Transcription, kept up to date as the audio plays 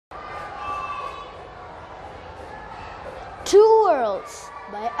Two Worlds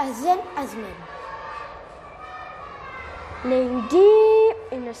by Azan Azman. Laying deep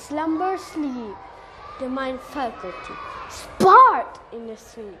in a slumber sleep, the mind faculty sparked in a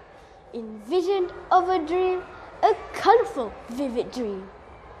sleep, envisioned of a dream, a colorful, vivid dream.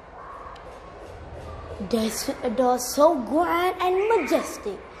 There's a door so grand and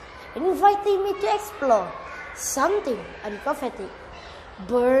majestic, inviting me to explore something unprophetic,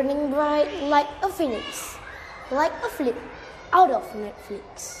 burning bright like a phoenix, like a flip out of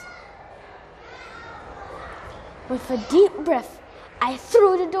Netflix. With a deep breath, I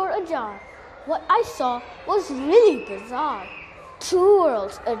threw the door ajar. What I saw was really bizarre. Two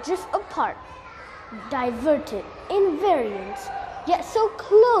worlds adrift apart, diverted in variance, yet so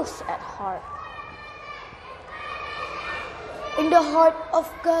close at heart. In the heart of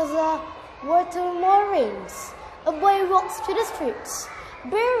Gaza, where turmoil reigns, a boy walks through the streets,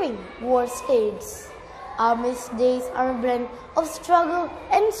 bearing war stains. Army's days are a blend of struggle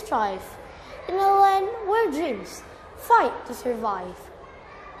and strife, in a land where dreams fight to survive.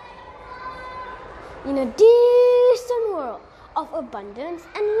 In a distant world of abundance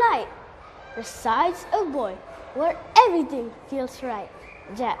and light, resides a boy where everything feels right.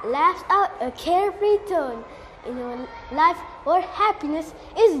 Jack laughs out a carefree tone in a life where happiness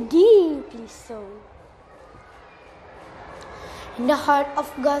is deeply sown. In the heart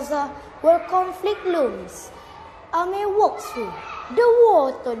of Gaza, where conflict looms, Amir walks through the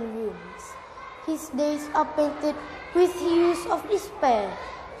war-torn rooms. His days are painted with hues of despair,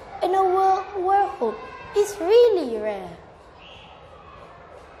 in a world where hope is really rare.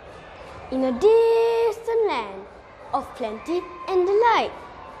 In a distant land of plenty and delight,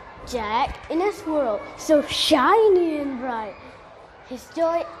 Jack, in his world so shiny and bright, his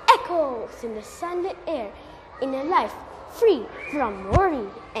joy echoes in the sunlit air, in a life free from worry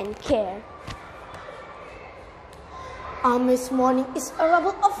and care. Amir's morning is a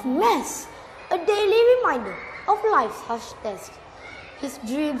rubble of mess, a daily reminder of life's harsh test. His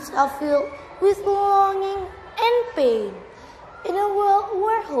dreams are filled with longing and pain, in a world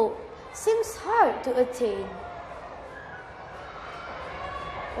where hope seems hard to attain.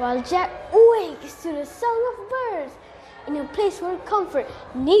 While Jack awakes to the song of birds, in a place where comfort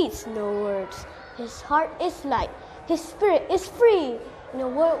needs no words, his heart is light, his spirit is free, in a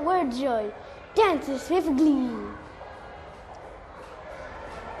world where joy dances with glee.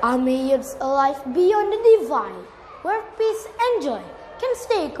 Amir yearns a life beyond the divine, where peace and joy can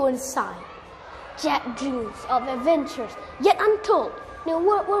stay coincide. Jack dreams of adventures yet untold, in a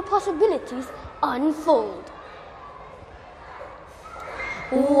world where possibilities unfold.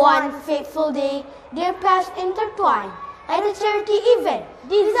 One fateful day, their paths intertwine at a charity event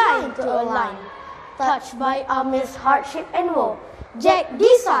designed to align. Touched by Amir's hardship and woe, Jack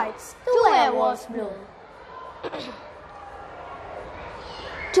decides to wear war's blow.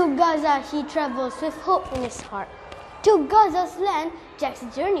 To Gaza he travels with hope in his heart. To Gaza's land, Jack's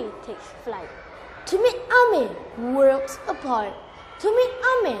journey takes flight. To meet Amir, worlds apart. To meet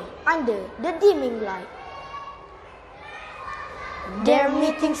Amir under the dimming light. Their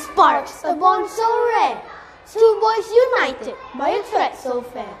meeting sparks a bond so rare. Two boys united by a thread so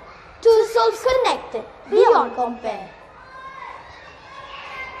fair. Two souls connected beyond compare.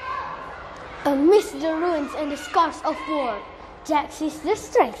 Amidst the ruins and the scars of war, Jack sees the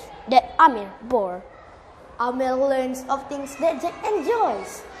strength that Amir bore. Amir learns of things that Jack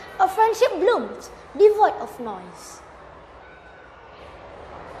enjoys. A friendship blooms, devoid of noise.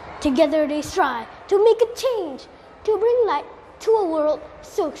 Together they strive to make a change, to bring light to a world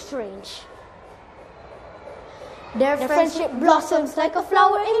so strange. Their friendship blossoms like a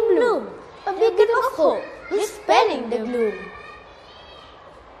flower in bloom, a beacon of hope dispelling the gloom.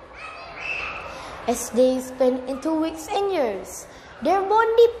 As days spend into weeks and years, their bond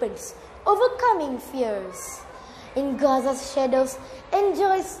deepens, overcoming fears. In Gaza's shadows and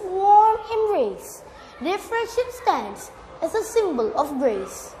joy's warm embrace, their friendship stands as a symbol of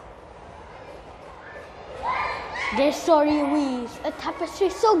grace. Their story weaves a tapestry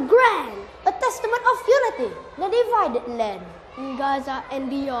so grand, a testament of unity in a divided land. In Gaza and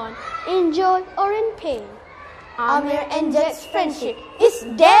beyond, in joy or in pain, Amir and Jack's friendship is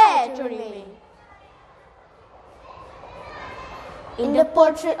there to remain. In the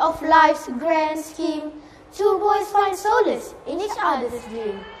portrait of life's grand scheme, two boys find solace in each other's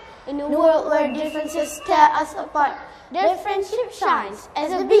dream. In a world where differences tear us apart, their friendship shines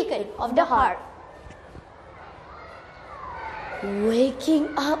as a beacon of the heart. Waking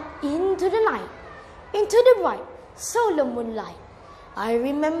up into the night, into the bright solar moonlight, I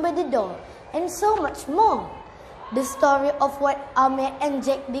remember the door and so much more. The story of what Amir and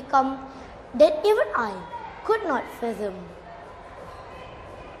Jack become, that even I could not fathom.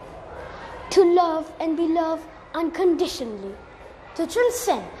 to love and be loved unconditionally, to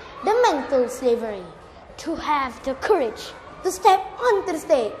transcend the mental slavery, to have the courage to step onto the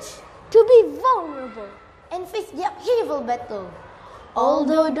stage, to be vulnerable and face the upheaval battle.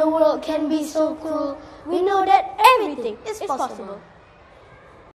 Although the world can be so cruel, we know that everything is possible.